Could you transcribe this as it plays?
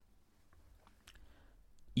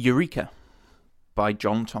Eureka by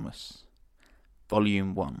John Thomas,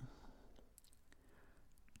 Volume 1.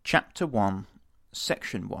 Chapter 1,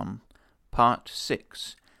 Section 1, Part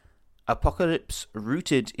 6. Apocalypse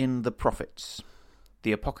rooted in the prophets.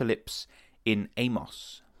 The Apocalypse in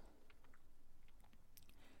Amos.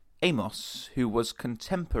 Amos, who was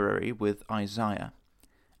contemporary with Isaiah,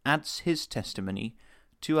 adds his testimony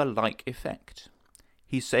to a like effect.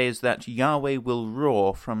 He says that Yahweh will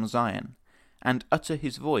roar from Zion, and utter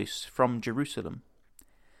his voice from Jerusalem,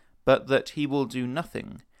 but that he will do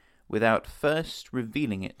nothing without first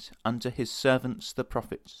revealing it unto his servants the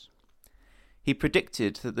prophets. He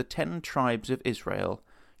predicted that the 10 tribes of Israel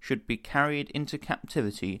should be carried into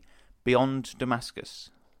captivity beyond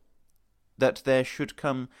Damascus, that there should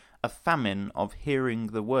come a famine of hearing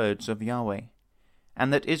the words of Yahweh,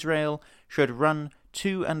 and that Israel should run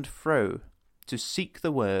to and fro to seek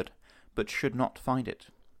the word, but should not find it,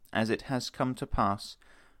 as it has come to pass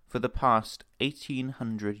for the past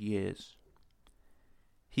 1800 years.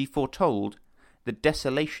 He foretold the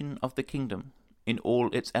desolation of the kingdom in all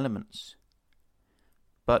its elements,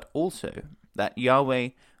 but also that Yahweh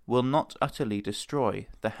will not utterly destroy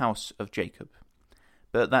the house of Jacob,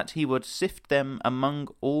 but that he would sift them among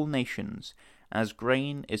all nations as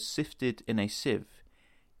grain is sifted in a sieve,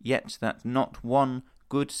 yet that not one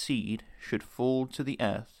good seed should fall to the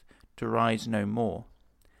earth to rise no more.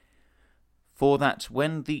 For that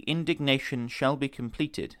when the indignation shall be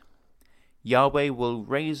completed, Yahweh will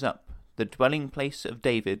raise up the dwelling place of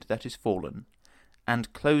David that is fallen,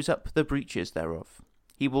 and close up the breaches thereof.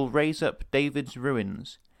 He will raise up David's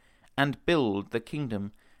ruins, and build the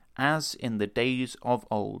kingdom as in the days of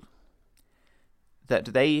old,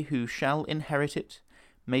 that they who shall inherit it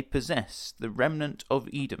may possess the remnant of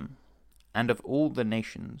Edom, and of all the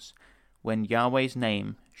nations, when Yahweh's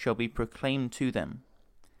name shall be proclaimed to them.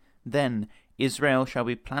 Then Israel shall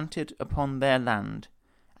be planted upon their land,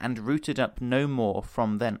 and rooted up no more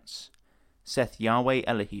from thence, saith Yahweh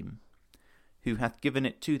Elohim, who hath given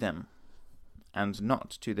it to them, and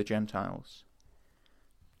not to the Gentiles.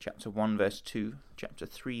 Chapter 1, verse 2, chapter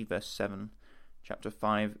 3, verse 7, chapter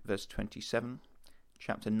 5, verse 27,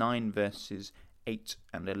 chapter 9, verses 8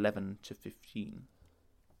 and 11 to 15.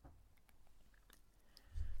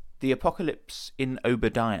 The Apocalypse in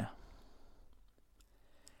Obadiah.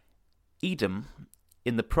 Edom,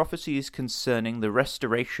 in the prophecies concerning the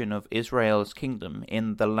restoration of Israel's kingdom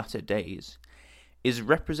in the latter days, is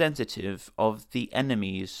representative of the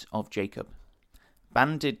enemies of Jacob,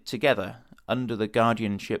 banded together under the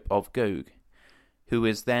guardianship of Gog, who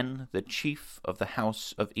is then the chief of the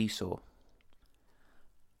house of Esau.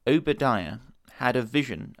 Obadiah had a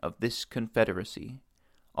vision of this confederacy,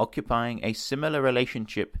 occupying a similar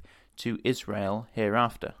relationship to Israel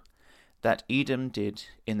hereafter, that Edom did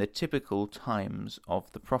in the typical times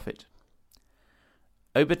of the prophet.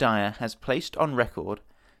 Obadiah has placed on record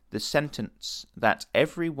the sentence that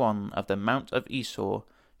every one of the mount of Esau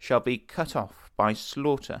shall be cut off by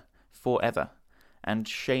slaughter for ever, and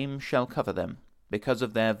shame shall cover them, because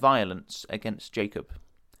of their violence against Jacob.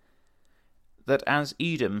 That as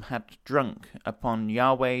Edom had drunk upon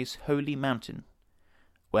Yahweh's holy mountain,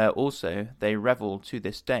 where also they revel to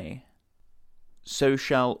this day, so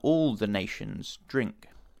shall all the nations drink,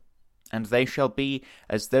 and they shall be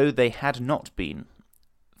as though they had not been,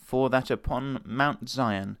 for that upon Mount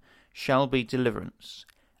Zion shall be deliverance,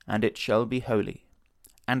 and it shall be holy,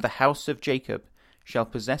 and the house of Jacob shall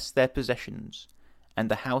possess their possessions, and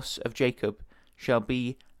the house of Jacob shall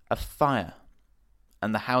be a fire,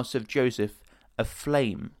 and the house of Joseph a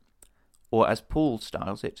flame, or as Paul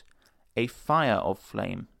styles it, a fire of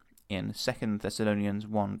flame, in 2 Thessalonians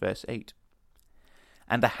 1 verse 8.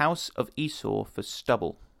 And the house of Esau for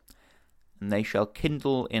stubble, and they shall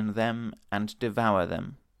kindle in them and devour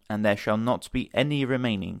them, and there shall not be any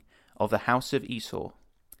remaining of the house of Esau.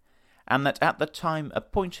 And that at the time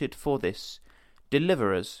appointed for this,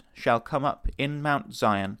 deliverers shall come up in Mount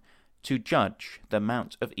Zion to judge the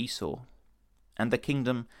mount of Esau, and the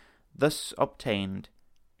kingdom thus obtained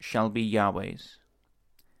shall be Yahweh's.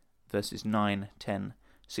 Verses 9, 10,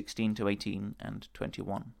 16 to 18, and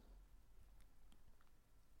 21.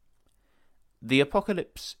 The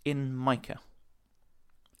Apocalypse in Micah.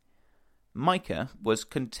 Micah was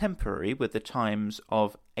contemporary with the times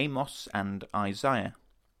of Amos and Isaiah.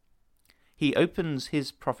 He opens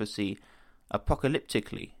his prophecy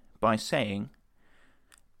apocalyptically by saying,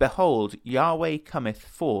 Behold, Yahweh cometh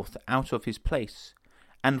forth out of his place,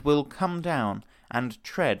 and will come down and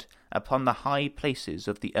tread upon the high places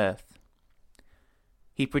of the earth.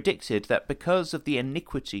 He predicted that because of the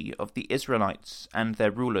iniquity of the Israelites and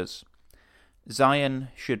their rulers, Zion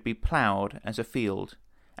should be ploughed as a field,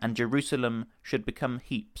 and Jerusalem should become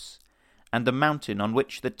heaps, and the mountain on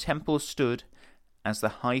which the temple stood as the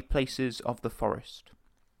high places of the forest.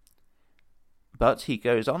 But he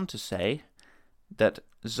goes on to say that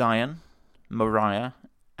Zion, Moriah,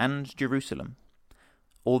 and Jerusalem,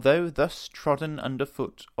 although thus trodden under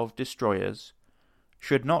foot of destroyers,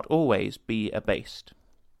 should not always be abased.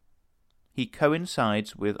 He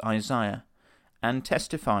coincides with Isaiah, and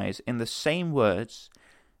testifies in the same words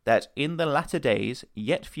that in the latter days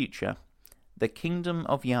yet future, the kingdom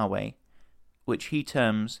of Yahweh, which he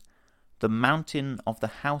terms the mountain of the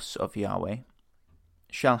house of Yahweh,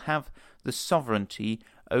 shall have the sovereignty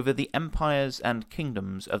over the empires and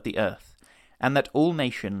kingdoms of the earth, and that all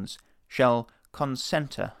nations shall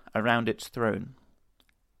concenter around its throne.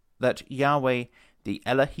 That Yahweh, the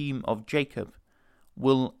Elohim of Jacob,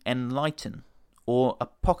 will enlighten or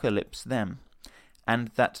apocalypse them, and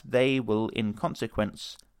that they will in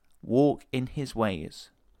consequence walk in his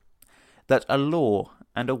ways. That a law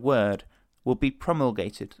and a word will be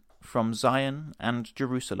promulgated from Zion and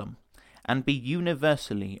Jerusalem, and be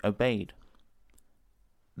universally obeyed.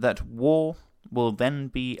 That war will then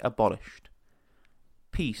be abolished,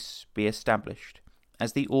 peace be established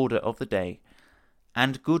as the order of the day,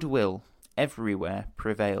 and goodwill everywhere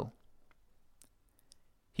prevail.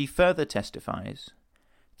 He further testifies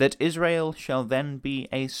that Israel shall then be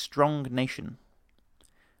a strong nation,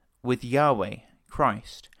 with Yahweh,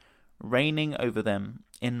 Christ, reigning over them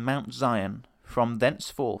in Mount Zion from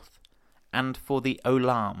thenceforth, and for the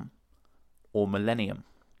Olam, or millennium.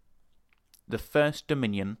 The first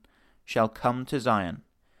dominion shall come to Zion,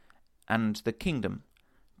 and the kingdom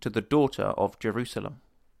to the daughter of Jerusalem.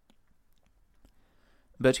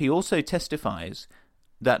 But he also testifies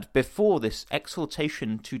that before this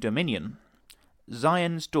exaltation to dominion,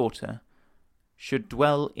 Zion's daughter should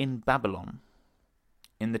dwell in Babylon,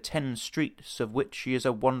 in the 10 streets of which she is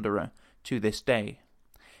a wanderer to this day,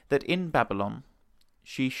 that in Babylon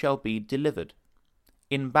she shall be delivered.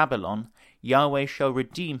 In Babylon Yahweh shall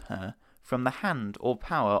redeem her from the hand or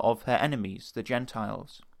power of her enemies, the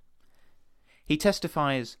Gentiles. He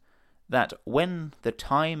testifies that when the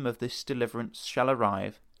time of this deliverance shall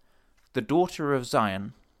arrive, the daughter of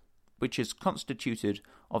Zion, which is constituted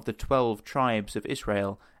of the 12 tribes of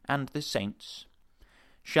Israel and the saints,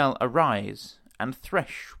 shall arise and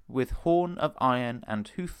thresh with horn of iron and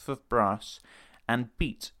hoof of brass, and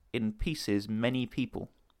beat in pieces many people,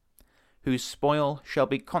 whose spoil shall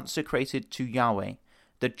be consecrated to Yahweh,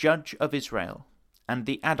 the judge of Israel, and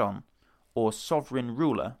the Adon, or sovereign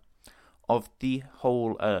ruler, of the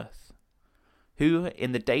whole earth, who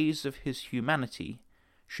in the days of his humanity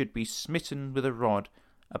should be smitten with a rod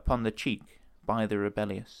upon the cheek by the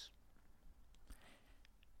rebellious.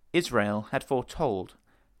 Israel had foretold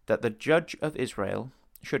that the judge of Israel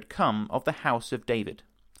should come of the house of David,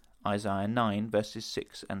 Isaiah 9 verses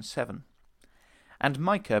 6 and 7, and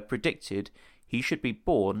Micah predicted he should be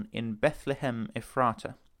born in Bethlehem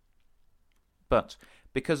Ephratah. But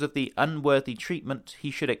because of the unworthy treatment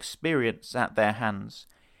he should experience at their hands,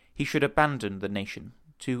 he should abandon the nation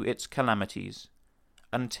to its calamities,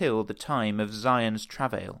 until the time of Zion's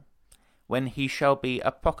travail, when he shall be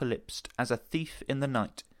apocalypsed as a thief in the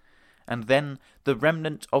night, and then the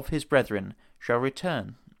remnant of his brethren shall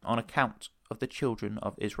return on account of the children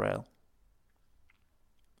of Israel.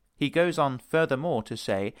 He goes on furthermore to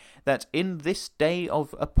say that in this day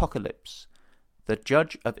of apocalypse the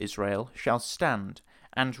judge of Israel shall stand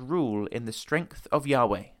and rule in the strength of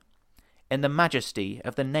Yahweh, in the majesty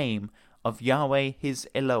of the name of Yahweh his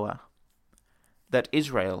Eloah, that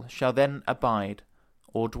Israel shall then abide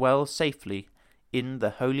or dwell safely in the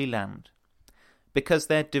Holy Land, because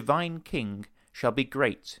their divine King shall be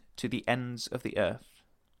great to the ends of the earth.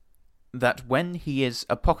 That when he is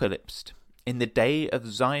apocalypsed in the day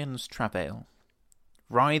of Zion's travail,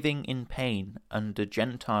 writhing in pain under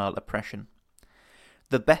Gentile oppression,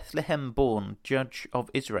 the Bethlehem-born judge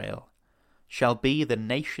of Israel shall be the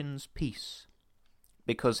nation's peace,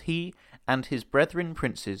 because he and his brethren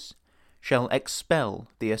princes shall expel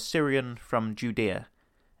the Assyrian from Judea,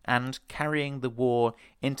 and, carrying the war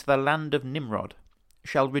into the land of Nimrod,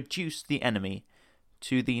 shall reduce the enemy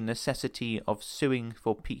to the necessity of suing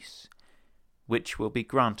for peace, which will be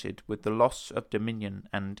granted with the loss of dominion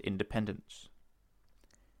and independence.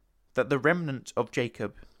 That the remnant of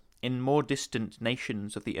Jacob in more distant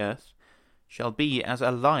nations of the earth shall be as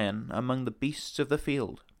a lion among the beasts of the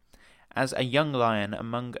field, as a young lion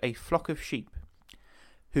among a flock of sheep,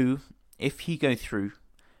 who, if he go through,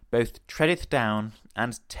 both treadeth down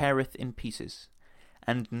and teareth in pieces,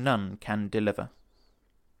 and none can deliver.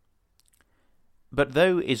 But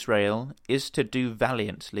though Israel is to do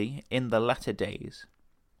valiantly in the latter days,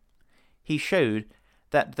 he showed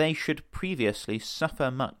that they should previously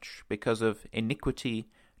suffer much because of iniquity,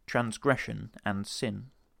 transgression, and sin.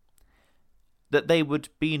 That they would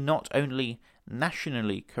be not only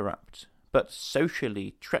nationally corrupt, but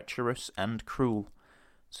socially treacherous and cruel,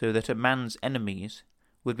 so that a man's enemies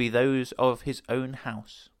would be those of his own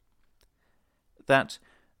house. That,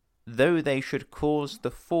 though they should cause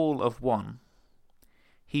the fall of one,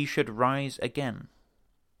 he should rise again,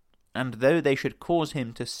 and though they should cause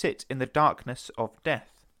him to sit in the darkness of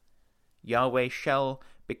death, Yahweh shall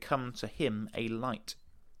become to him a light.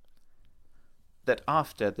 That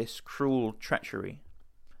after this cruel treachery,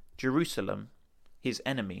 Jerusalem, his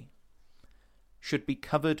enemy, should be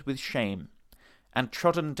covered with shame, and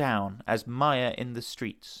trodden down as mire in the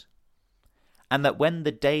streets, and that when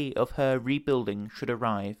the day of her rebuilding should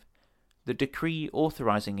arrive, the decree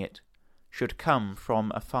authorizing it should come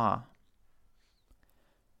from afar.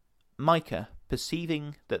 Micah,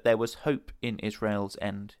 perceiving that there was hope in Israel's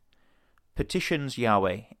end, petitions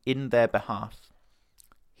Yahweh in their behalf.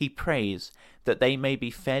 He prays that they may be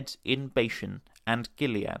fed in Bashan and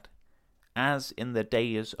Gilead, as in the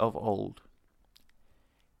days of old.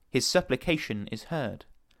 His supplication is heard,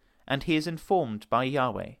 and he is informed by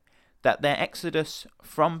Yahweh that their exodus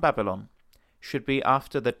from Babylon should be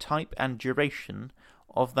after the type and duration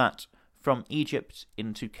of that from Egypt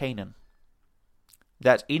into Canaan.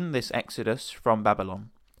 That in this exodus from Babylon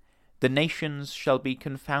the nations shall be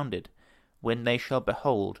confounded when they shall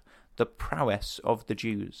behold the prowess of the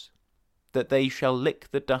Jews, that they shall lick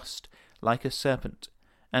the dust like a serpent,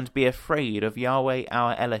 and be afraid of Yahweh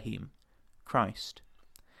our Elohim, Christ.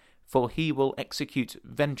 For he will execute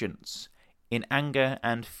vengeance in anger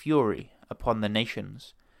and fury upon the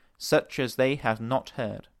nations, such as they have not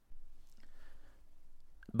heard.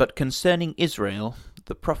 But concerning Israel,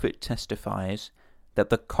 the prophet testifies that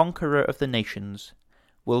the conqueror of the nations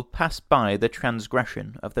will pass by the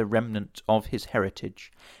transgression of the remnant of his heritage,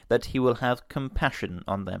 that he will have compassion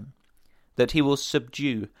on them, that he will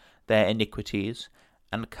subdue their iniquities,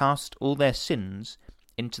 and cast all their sins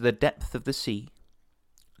into the depth of the sea,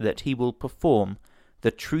 that he will perform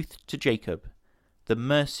the truth to Jacob, the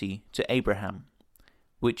mercy to Abraham,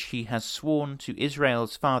 which he has sworn to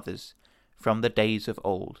Israel's fathers from the days of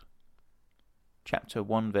old. Chapter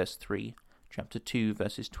 1, verse 3, chapter 2,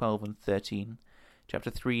 verses 12 and 13, chapter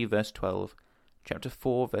 3, verse 12, chapter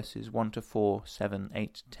 4, verses 1 to 4, 7,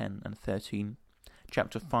 8, 10, and 13,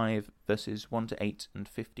 chapter 5, verses 1 to 8 and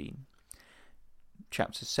 15,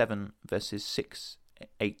 chapter 7, verses 6,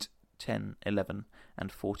 8, 10, 11,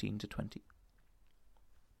 and 14 to 20.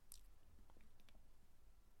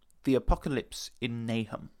 The Apocalypse in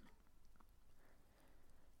Nahum.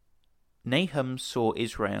 Nahum saw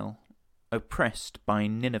Israel oppressed by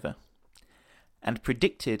Nineveh, and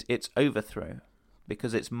predicted its overthrow,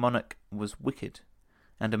 because its monarch was wicked,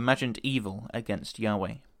 and imagined evil against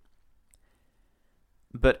Yahweh.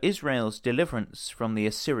 But Israel's deliverance from the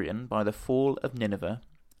Assyrian by the fall of Nineveh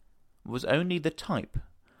was only the type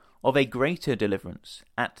of a greater deliverance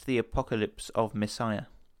at the apocalypse of Messiah.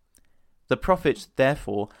 The prophet,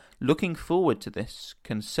 therefore, looking forward to this,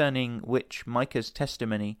 concerning which Micah's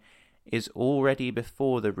testimony is already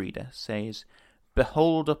before the reader, says,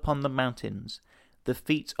 Behold upon the mountains the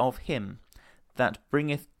feet of him that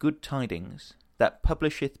bringeth good tidings, that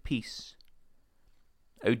publisheth peace.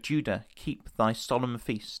 O Judah, keep thy solemn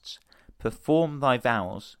feasts, perform thy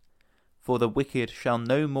vows, for the wicked shall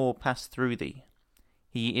no more pass through thee.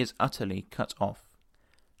 He is utterly cut off.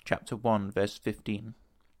 Chapter 1, verse 15.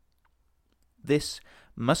 This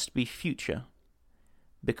must be future,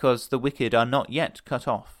 because the wicked are not yet cut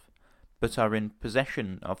off, but are in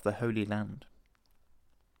possession of the Holy Land.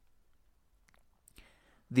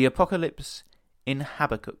 The Apocalypse in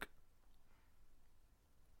Habakkuk.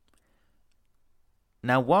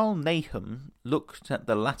 Now while Nahum looked at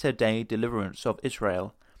the latter-day deliverance of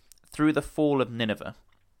Israel through the fall of Nineveh,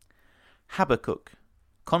 Habakkuk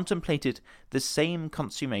contemplated the same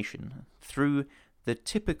consummation through the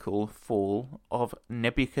typical fall of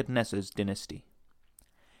Nebuchadnezzar's dynasty.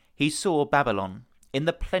 He saw Babylon in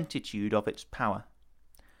the plenitude of its power.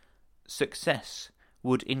 Success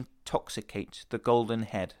would intoxicate the golden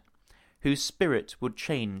head, whose spirit would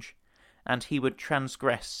change, and he would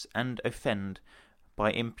transgress and offend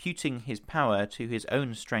by imputing his power to his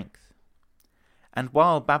own strength. And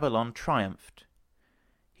while Babylon triumphed,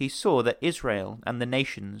 he saw that Israel and the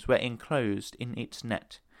nations were enclosed in its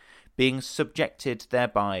net, being subjected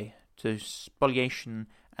thereby to spoliation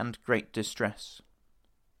and great distress.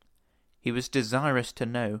 He was desirous to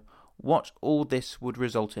know what all this would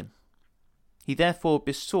result in. He therefore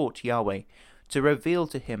besought Yahweh to reveal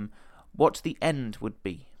to him what the end would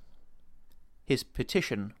be. his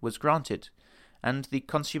petition was granted, and the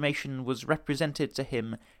consummation was represented to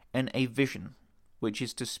him in a vision, which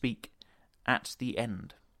is to speak, at the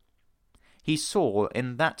end. He saw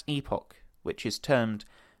in that epoch, which is termed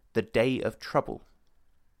the day of trouble,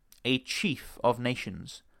 a chief of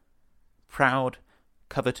nations, proud,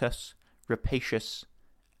 covetous, rapacious,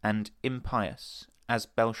 and impious as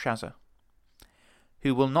Belshazzar,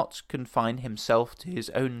 who will not confine himself to his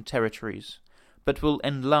own territories, but will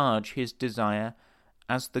enlarge his desire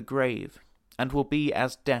as the grave, and will be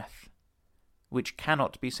as death, which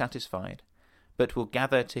cannot be satisfied, but will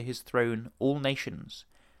gather to his throne all nations,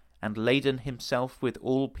 and laden himself with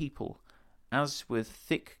all people, as with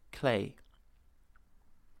thick clay.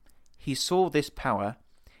 He saw this power,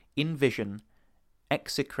 in vision,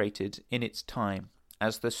 execrated in its time,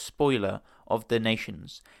 as the spoiler of the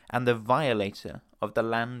nations, and the violator of the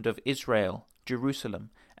land of Israel, Jerusalem,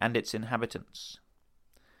 and its inhabitants.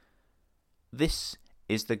 This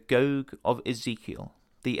is the Gog of Ezekiel,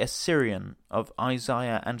 the Assyrian of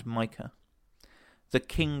Isaiah and Micah, the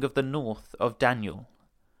king of the north of Daniel,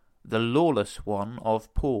 the lawless one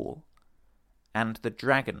of Paul, and the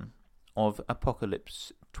dragon of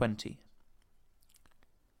Apocalypse 20.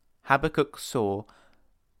 Habakkuk saw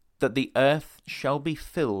that the earth shall be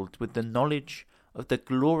filled with the knowledge of the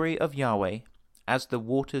glory of Yahweh as the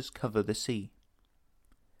waters cover the sea.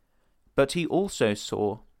 But he also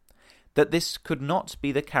saw that this could not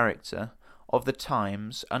be the character of the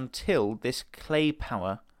times until this clay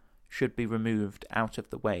power should be removed out of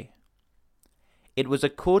the way. It was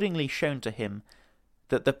accordingly shown to him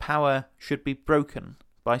that the power should be broken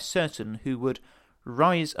by certain who would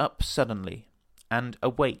rise up suddenly and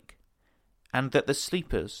awake, and that the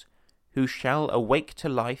sleepers who shall awake to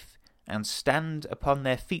life and stand upon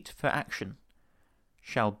their feet for action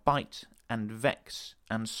shall bite and vex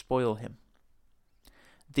and spoil him.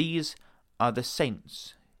 These are the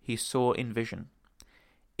saints he saw in vision,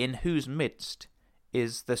 in whose midst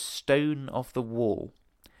is the stone of the wall,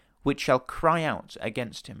 which shall cry out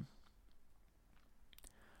against him.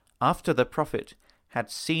 After the prophet had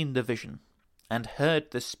seen the vision, and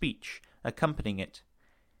heard the speech accompanying it,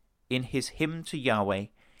 in his hymn to Yahweh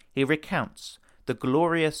he recounts the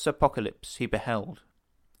glorious apocalypse he beheld.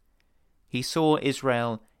 He saw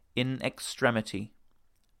Israel in extremity,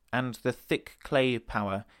 and the thick clay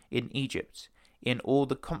power in Egypt in all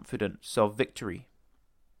the confidence of victory.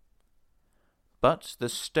 But the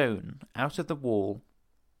stone out of the wall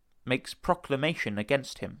makes proclamation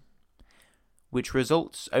against him, which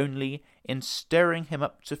results only in stirring him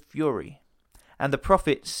up to fury, and the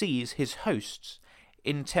prophet sees his hosts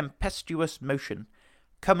in tempestuous motion,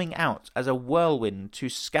 coming out as a whirlwind to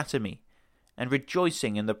scatter me, and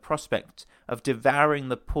rejoicing in the prospect of devouring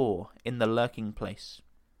the poor in the lurking place.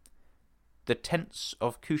 The tents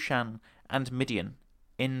of Cushan and Midian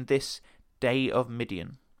in this day of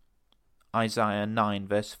Midian, Isaiah 9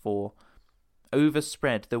 verse 4,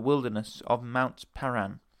 overspread the wilderness of Mount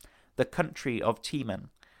Paran, the country of Teman,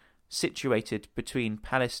 situated between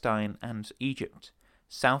Palestine and Egypt,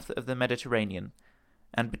 south of the Mediterranean,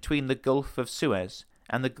 and between the Gulf of Suez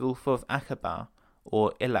and the Gulf of Aqaba,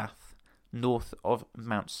 or Elath, north of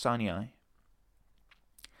Mount Sinai.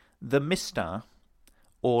 The Mistar,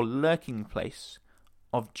 or lurking place,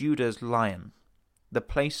 of Judah's lion, the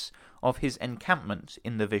place of his encampment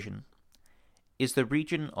in the vision, is the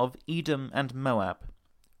region of Edom and Moab,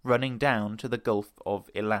 running down to the Gulf of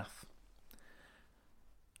Elath.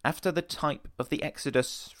 After the type of the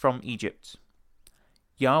exodus from Egypt,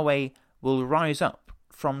 Yahweh will rise up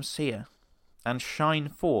from Seir and shine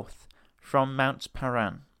forth from Mount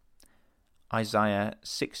Paran. Isaiah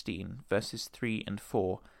 16 verses 3 and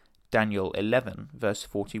 4, Daniel 11 verse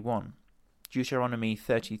 41, Deuteronomy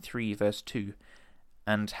 33 verse 2,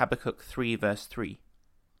 and Habakkuk 3 verse 3.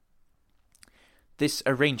 This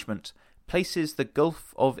arrangement places the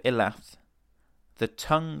Gulf of Elath, the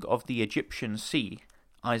tongue of the Egyptian Sea,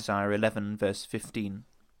 Isaiah 11 verse 15,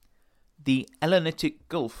 the Ellenitic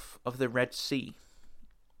Gulf of the Red Sea.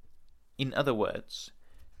 In other words,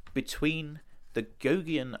 between the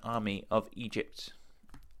Gogian army of Egypt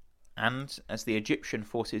and, as the Egyptian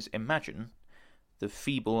forces imagine, the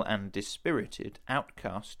feeble and dispirited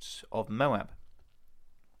outcasts of Moab.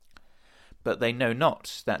 But they know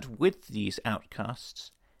not that with these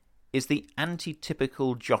outcasts is the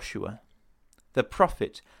antitypical Joshua, the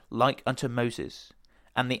prophet like unto Moses,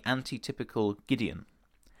 and the antitypical Gideon,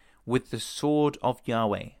 with the sword of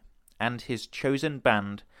Yahweh and his chosen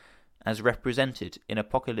band as represented in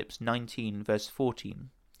Apocalypse 19 verse 14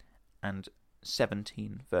 and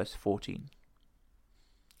 17 verse 14.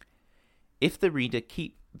 If the reader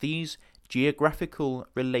keep these geographical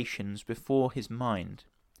relations before his mind,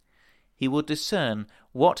 he will discern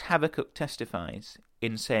what Habakkuk testifies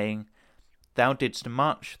in saying, "Thou didst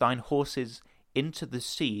march thine horses into the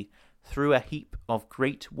sea through a heap of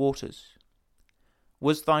great waters.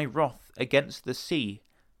 Was thy wrath against the sea,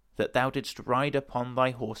 that thou didst ride upon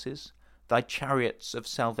thy horses, thy chariots of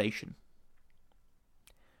salvation?"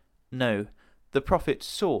 No, the prophet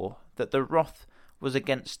saw that the wrath was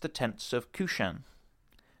against the tents of Cushan,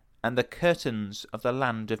 and the curtains of the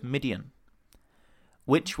land of Midian,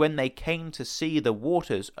 which when they came to see the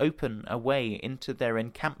waters open a way into their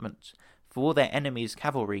encampment for their enemies'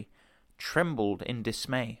 cavalry, trembled in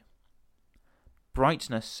dismay.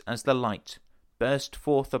 Brightness as the light burst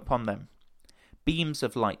forth upon them, beams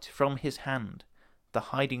of light from his hand,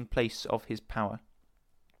 the hiding place of his power.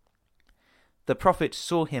 The prophet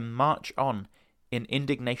saw him march on in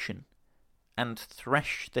indignation, and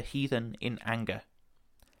thresh the heathen in anger.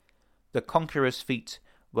 The conqueror's feet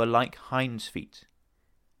were like hinds' feet.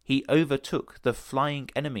 He overtook the flying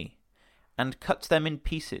enemy, and cut them in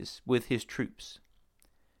pieces with his troops.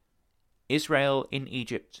 Israel in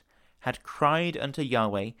Egypt had cried unto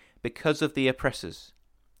Yahweh because of the oppressors,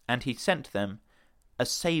 and he sent them a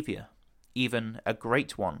Saviour, even a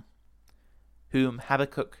great one, whom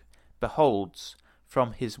Habakkuk beholds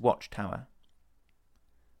from his watchtower.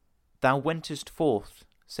 Thou wentest forth,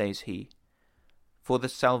 says he, for the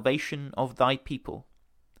salvation of thy people,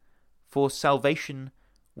 for salvation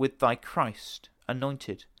with thy Christ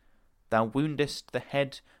anointed. Thou woundest the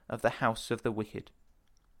head of the house of the wicked.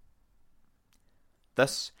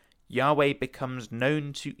 Thus Yahweh becomes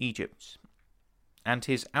known to Egypt, and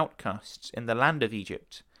his outcasts in the land of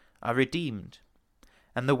Egypt are redeemed,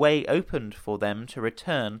 and the way opened for them to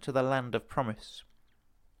return to the land of promise.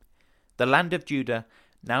 The land of Judah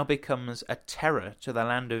now becomes a terror to the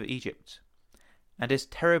land of Egypt, and is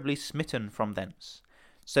terribly smitten from thence,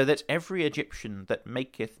 so that every Egyptian that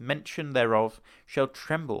maketh mention thereof shall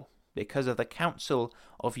tremble because of the counsel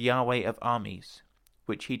of Yahweh of armies,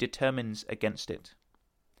 which he determines against it.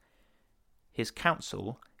 His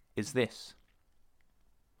counsel is this: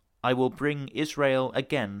 I will bring Israel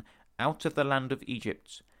again out of the land of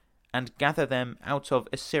Egypt, and gather them out of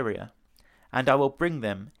Assyria, and I will bring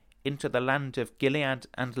them into the land of Gilead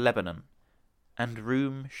and Lebanon, and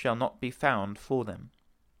room shall not be found for them.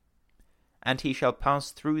 And he shall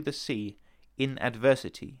pass through the sea in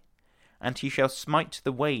adversity, and he shall smite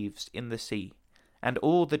the waves in the sea, and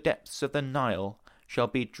all the depths of the Nile shall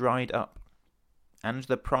be dried up, and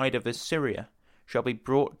the pride of Assyria shall be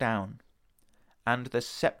brought down, and the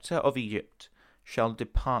sceptre of Egypt shall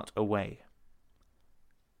depart away.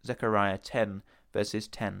 Zechariah 10, verses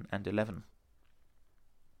 10 and 11.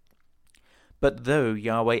 But though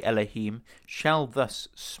Yahweh Elohim shall thus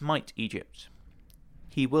smite Egypt,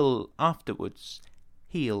 he will afterwards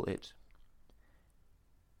heal it.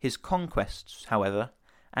 His conquests, however,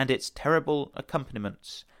 and its terrible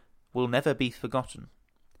accompaniments will never be forgotten.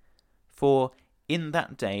 For in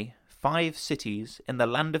that day 5 cities in the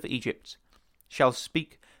land of Egypt shall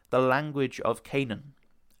speak the language of Canaan,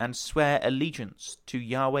 and swear allegiance to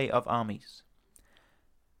Yahweh of armies.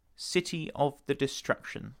 City of the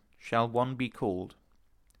destruction shall one be called.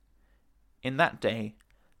 In that day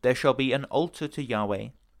there shall be an altar to Yahweh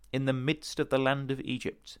in the midst of the land of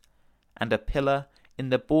Egypt, and a pillar in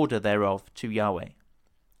the border thereof to Yahweh.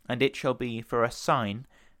 And it shall be for a sign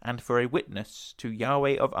and for a witness to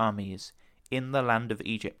Yahweh of armies in the land of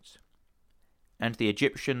Egypt. And the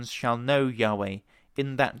Egyptians shall know Yahweh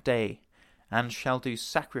in that day, and shall do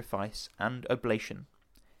sacrifice and oblation.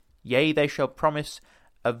 Yea, they shall promise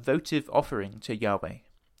a votive offering to Yahweh,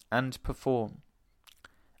 and perform.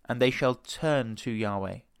 And they shall turn to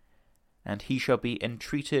Yahweh, and he shall be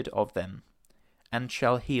entreated of them, and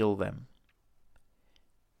shall heal them.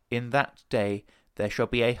 In that day there shall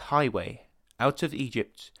be a highway out of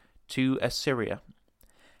Egypt to Assyria,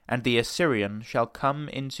 and the Assyrian shall come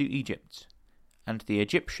into Egypt, and the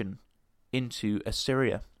Egyptian into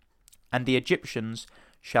Assyria, and the Egyptians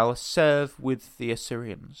shall serve with the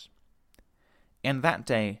Assyrians. In that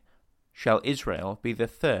day shall Israel be the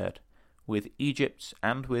third with Egypt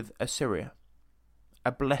and with Assyria,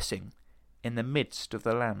 a blessing in the midst of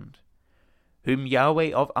the land, whom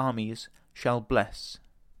Yahweh of armies shall bless,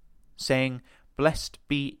 saying, Blessed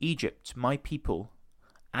be Egypt my people,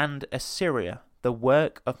 and Assyria the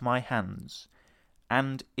work of my hands,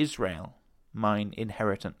 and Israel mine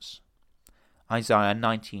inheritance. Isaiah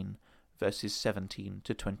 19, verses 17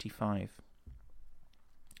 to 25.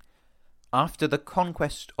 After the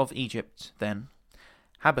conquest of Egypt, then,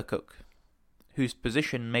 Habakkuk, whose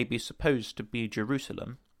position may be supposed to be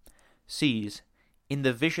Jerusalem, sees, in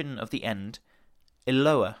the vision of the end,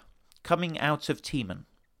 Eloah coming out of Teman,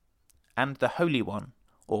 and the Holy One,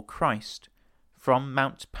 or Christ, from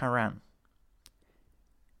Mount Paran.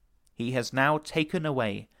 He has now taken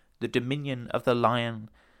away the dominion of the lion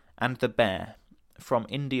and the bear from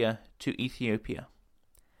India to Ethiopia,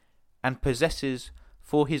 and possesses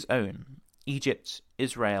for his own Egypt,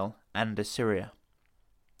 Israel, and Assyria.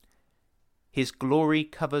 His glory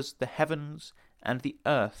covers the heavens, and the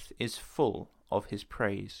earth is full of his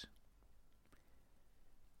praise.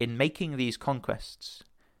 In making these conquests,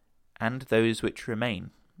 and those which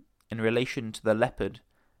remain, in relation to the leopard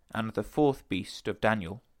and the fourth beast of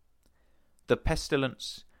Daniel, the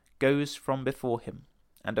pestilence goes from before him,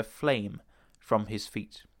 and a flame from his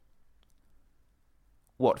feet.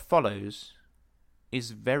 What follows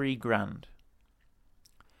is very grand.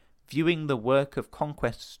 Viewing the work of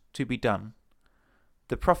conquest to be done,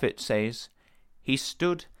 the prophet says, "He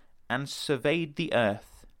stood and surveyed the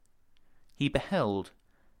earth. He beheld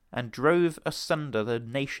and drove asunder the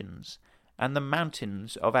nations, and the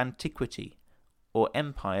mountains of antiquity, or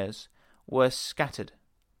empires, were scattered.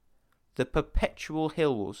 The perpetual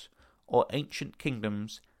hills, or ancient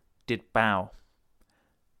kingdoms, did bow.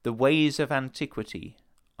 The ways of antiquity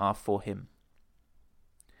are for him."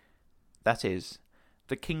 That is,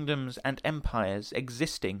 the kingdoms and empires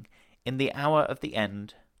existing in the hour of the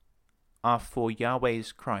end are for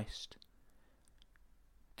Yahweh's Christ.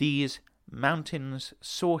 These mountains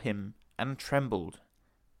saw him and trembled,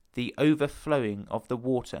 the overflowing of the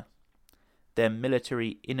water, their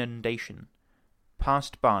military inundation,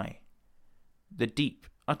 passed by. The deep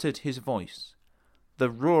uttered his voice,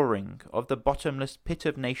 the roaring of the bottomless pit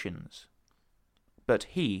of nations. But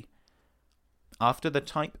he, after the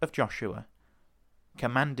type of Joshua,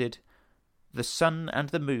 commanded the sun and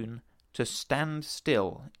the moon to stand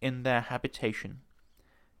still in their habitation,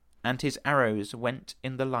 and his arrows went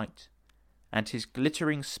in the light, and his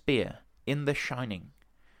glittering spear in the shining.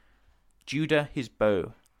 Judah his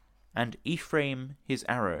bow, and Ephraim his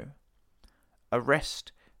arrow.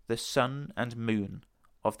 Arrest the sun and moon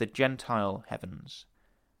of the Gentile heavens,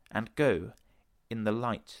 and go in the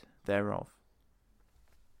light thereof.